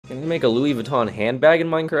Can you make a Louis Vuitton handbag in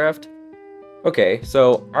Minecraft? Okay,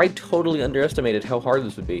 so I totally underestimated how hard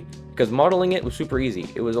this would be, because modeling it was super easy.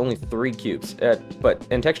 It was only 3 cubes,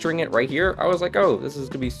 and texturing it right here, I was like, oh, this is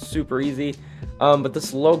gonna be super easy. But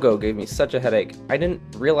this logo gave me such a headache. I didn't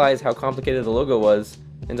realize how complicated the logo was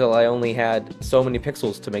until I only had so many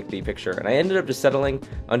pixels to make the picture, and I ended up just settling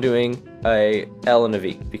on doing a L and a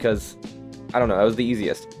V, because, I don't know, that was the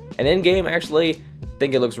easiest. And in-game, actually,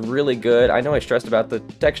 think it looks really good. I know I stressed about the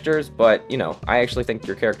textures, but, you know, I actually think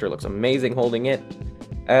your character looks amazing holding it.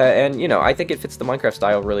 And, you know, I think it fits the Minecraft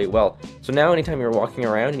style really well. So now anytime you're walking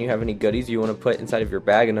around and you have any goodies you want to put inside of your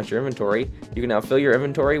bag and not your inventory, you can now fill your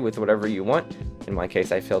inventory with whatever you want. In my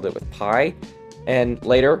case, I filled it with pie. And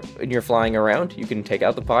later, when you're flying around, you can take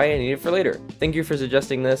out the pie and eat it for later. Thank you for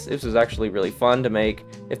suggesting this. This was actually really fun to make.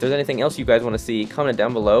 If there's anything else you guys want to see, comment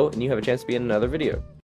down below, and you have a chance to be in another video.